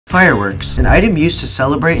Fireworks, an item used to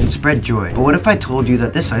celebrate and spread joy. But what if I told you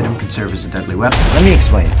that this item can serve as a deadly weapon? Let me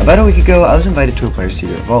explain. About a week ago, I was invited to a player's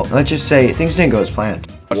studio at Vault. Let's just say things didn't go as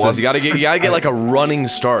planned. Watch this. You gotta get like a running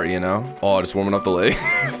start, you know? Oh, just warming up the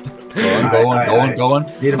legs. Going.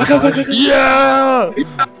 Yeah!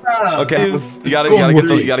 Okay, you gotta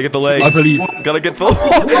get the legs. I believe. Gotta get the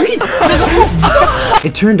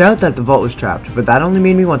It turned out that the vault was trapped, but that only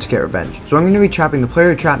made me want to get revenge. So I'm going to be trapping the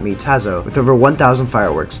player who trapped me, Tazoh, with over 1,000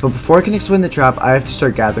 fireworks. But before I can explain the trap, I have to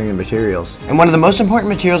start gathering the materials. And one of the most important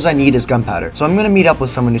materials I need is gunpowder. So I'm going to meet up with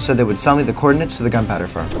someone who said they would sell me the coordinates to the gunpowder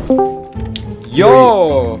farm.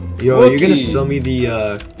 Yo, are you gonna sell me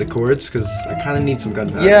the cords? Cause I kind of need some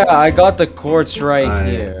gunpowder. Yeah, I got the cords right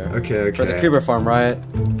here. Okay. For the creeper farm, right?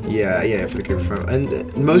 Yeah, for the creeper farm.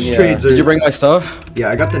 And most trades are. Did you bring my stuff?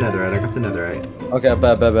 Yeah, I got the netherite. Okay,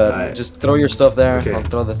 bet. Right. Just throw your stuff there. Okay. I'll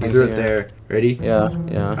throw the things Throw it here. there. Ready? Yeah.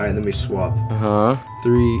 Alright, then we swap.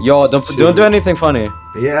 3. 3. Yo, don't do anything funny.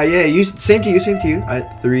 Yeah. Same to you. Alright,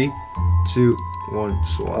 3, 2, 1,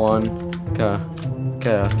 swap. 1.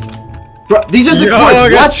 Okay. Bro, these aren't the cords.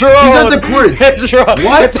 What? These aren't the cords.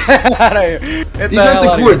 What? These aren't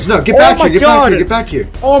the cords. No, get back here. Get back here.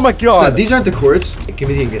 Oh my god. No, these aren't the cords. Give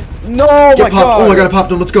me the ingot. No, my god. Oh my god, I popped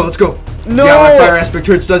them. Let's go. No. Yeah, my fire aspect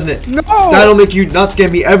hurts, doesn't it? No. That'll make you not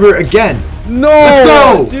scam me ever again. No. Let's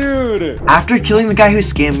go. Dude. After killing the guy who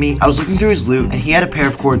scammed me, I was looking through his loot and he had a pair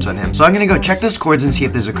of cords on him. So I'm gonna go check those cords and see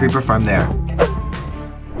if there's a creeper farm there.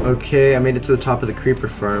 Okay, I made it to the top of the creeper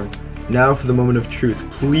farm. Now for the moment of truth.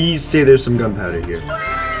 Please say there's some gunpowder here.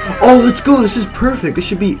 Oh, let's go. This is perfect. This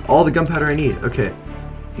should be all the gunpowder I need. Okay.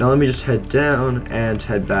 Now let me just head down and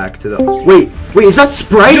head back to the... Wait, is that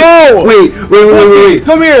Sprite? No! Wait.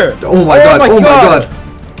 Come here. Oh my god.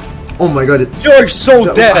 Oh my god. You're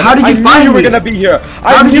so dead. How did you find me? I knew you were gonna be here.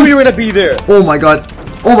 I knew you were gonna be there. Oh my god,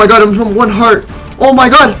 I'm from 1 heart. Oh my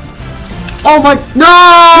god. No!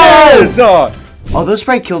 Yes! Although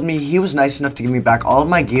Sprite killed me, he was nice enough to give me back all of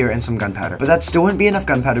my gear and some gunpowder. But that still wouldn't be enough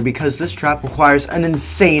gunpowder because this trap requires an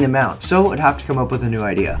insane amount. So I'd have to come up with a new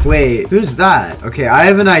idea. Wait, who's that? Okay, I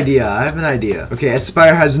have an idea. Okay,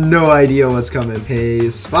 Aspire has no idea what's coming. Hey,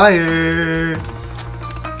 Aspire.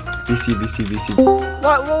 VC.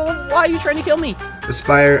 Why are you trying to kill me?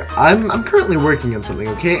 Aspire, I'm currently working on something,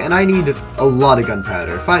 okay? And I need a lot of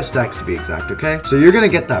gunpowder. 5 stacks to be exact, okay? So you're gonna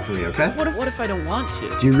get that for me, okay? What if I don't want to?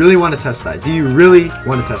 Do you really want to test that?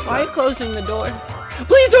 Why closing the door?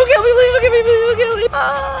 Please don't kill me! Please don't kill me!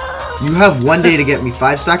 Ah! You have 1 day to get me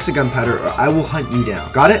 5 stacks of gunpowder or I will hunt you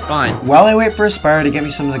down. Got it? Fine. While I wait for Aspire to get me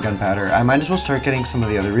some of the gunpowder, I might as well start getting some of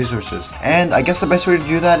the other resources. And I guess the best way to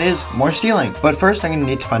do that is more stealing. But first, I'm gonna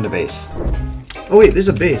need to find a base. Oh wait, there's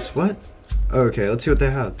a base. What? Okay, let's see what they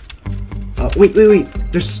have. Wait.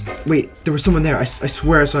 There was someone there. I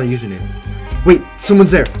swear I saw a username. Wait,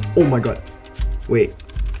 someone's there. Oh my god. Wait.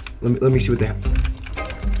 Let me see what they have.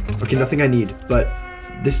 Okay, nothing I need, but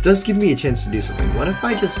this does give me a chance to do something. What if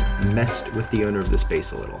I just messed with the owner of this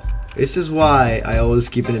base a little? This is why I always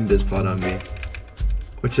keep an invis pod on me.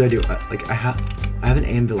 What should I do? I have an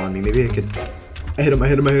anvil on me. Maybe I could. I hit him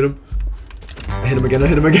again.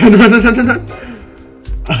 Run.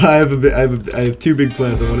 I have 2 big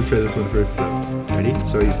plans. I want to try this one first though. Ready?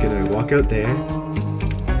 So he's gonna walk out there,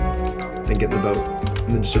 then get in the boat,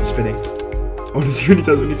 and then start spinning. I want to see what he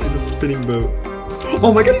does when he sees a spinning boat.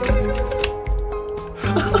 Oh my god, he's coming.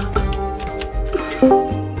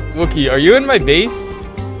 Wookie, are you in my base?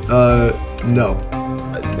 No.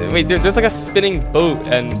 Wait, there's like a spinning boat,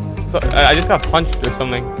 and so I just got punched or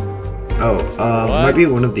something. Oh, might be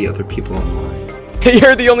one of the other people online.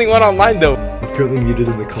 You're the only one online though. I'm currently muted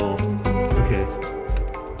in the call.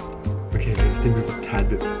 Okay, maybe if they move a tad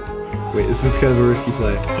bit. Wait, this is kind of a risky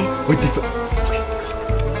play. Wait,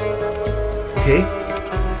 okay.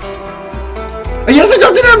 Oh, yes, I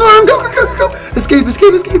jumped in Avalon! Go! Escape!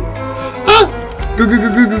 Ah! Go!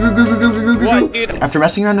 What, dude? After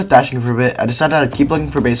messing around with dashing for a bit, I decided I'd keep looking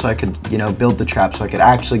for base so I could, build the trap so I could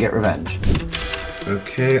actually get revenge.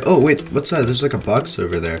 Okay. Oh, wait, what's that? There's like a box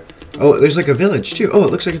over there. Oh, there's like a village too. Oh,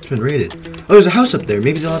 it looks like it's been raided. Oh, there's a house up there.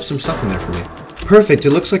 Maybe they'll have some stuff in there for me. Perfect.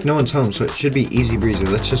 It looks like no one's home, so it should be easy breezy.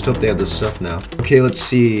 Let's just hope they have this stuff now. Okay, let's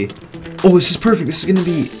see. Oh, this is perfect. This is gonna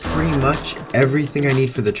be pretty much everything I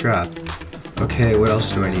need for the trap. Okay, what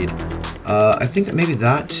else do I need? I think that maybe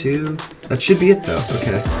that too. That should be it though.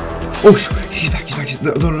 Okay. Oh, he's back.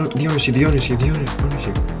 The owner's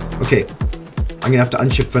here. Okay. I'm gonna have to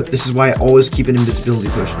unshift, but this is why I always keep an invisibility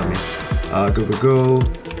potion on me. Go.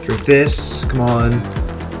 Drink this. Come on.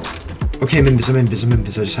 Okay, I'm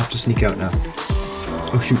invis. I just have to sneak out now.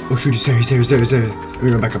 Oh shoot, he's there. Let me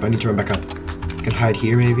run back up. I need to run back up. I can hide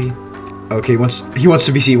here maybe. Okay, he wants to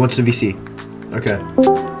VC. He wants to VC. Okay.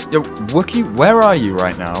 Yo, Wookie, where are you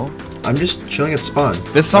right now? I'm just chilling at spawn.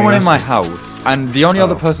 There's someone in my house, and the only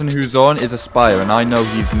other person who's on is Aspire, and I know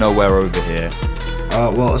he's nowhere over here.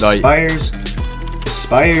 Well, Like- Aspire's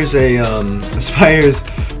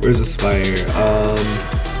where's Aspire?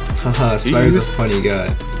 Haha, Aspire's a funny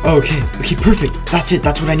guy. Oh, okay, perfect. That's it.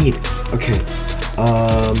 That's what I need. Okay.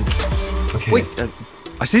 Okay. Wait,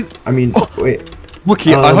 I see. I mean, wait.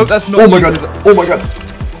 Wookie, I hope that's not. Oh my god. Oh my god.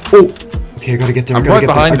 Oh. Okay, I gotta get there. I'm I gotta right get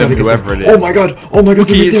behind there. him, whoever it is. Oh my god. Oh my god. Wookie,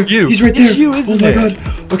 They're right it's there. you. He's right It's there. you, isn't oh my it?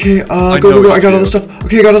 god. Okay. I Go. know I got all the it's stuff.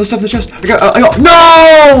 Okay, I got all the stuff in the chest. I got.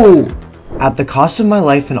 No! At the cost of my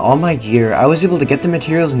life and all my gear, I was able to get the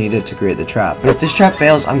materials needed to create the trap. But if this trap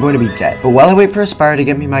fails, I'm going to be dead. But while I wait for Aspire to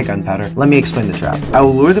get me my gunpowder, let me explain the trap. I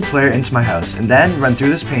will lure the player into my house, and then run through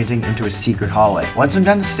this painting into a secret hallway. Once I'm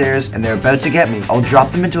down the stairs, and they're about to get me, I'll drop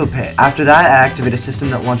them into a pit. After that, I activate a system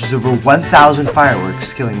that launches over 1,000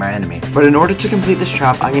 fireworks, killing my enemy. But in order to complete this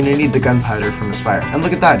trap, I'm going to need the gunpowder from Aspire. And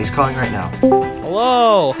look at that, he's calling right now.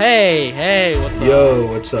 Hello. Hey, what's up? Yo,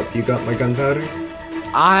 what's up? You got my gunpowder?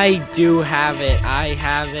 I do have it. I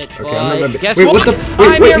have it. Okay, I'm not Guess wait, what? what the? Wait,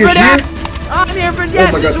 I'm here you're for here? that. I'm here for that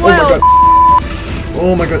Oh my god, as well.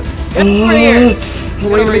 oh my god. Get over here. How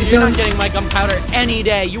am I gonna make it You're down? not getting my gunpowder any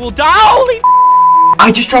day. You will die. Holy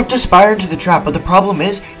I just dropped Aspire into the trap, but the problem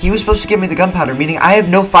is, he was supposed to give me the gunpowder, meaning I have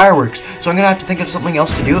no fireworks, so I'm gonna have to think of something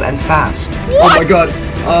else to do, and fast. What? Oh my god.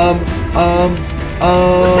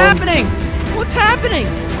 What's happening? What's happening?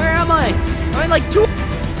 Where am I? Am I like two?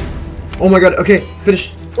 Oh my god, okay,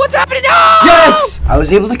 finish. What's happening? No! Yes! I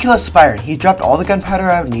was able to kill Aspire, and he dropped all the gunpowder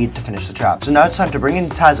I would need to finish the trap. So now it's time to bring in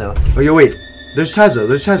tazoh. Oh, yo, wait. There's tazoh.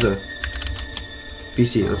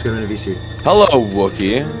 VC, let's go into VC. Hello,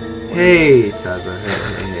 Wookie. Hey, tazoh.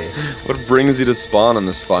 Hey. What brings you to spawn on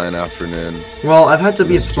this fine afternoon? Well, I've had to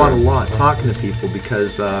be at spawn a lot, talking to people,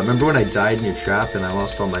 because, remember when I died in your trap and I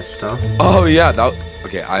lost all my stuff? Oh yeah, that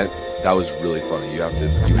was really funny. You have to.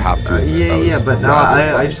 admit, that Yeah, was but now rather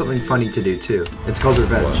I funny. have something funny to do, too. It's called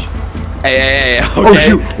revenge. Hey, okay. Oh,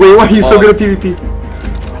 shoot. Wait, why are you so good at PvP?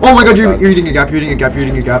 Oh my god, you're eating a gap. Oh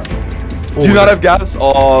Do you my not god. have gaps?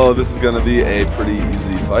 Oh, this is gonna be a pretty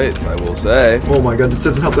easy fight, I will say. Oh my god, this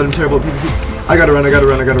doesn't help that I'm terrible at PvP. I gotta run.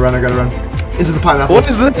 Into the pineapple. What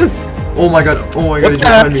is this? Oh my god, he's What right the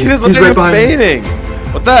behind me. heck? He's right behind me. fainting.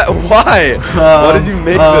 What that? Why? Why did you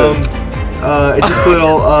make this? It's just a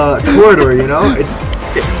little, corridor, you know? It's...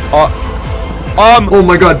 Oh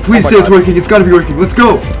my god, please say it's working. It's gotta be working. Let's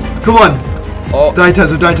go. Come on. Oh. Die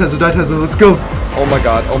tazoh. Let's go. Oh my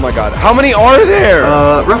god. How many are there?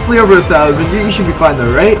 Roughly over 1,000. You should be fine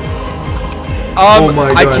though, right? Oh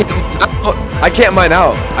my god. I can't mine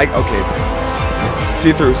out. Okay.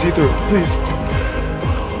 See through, please.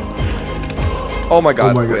 Oh my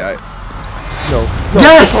god. Oh my god. Wait, no.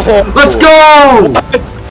 Yes! Let's go!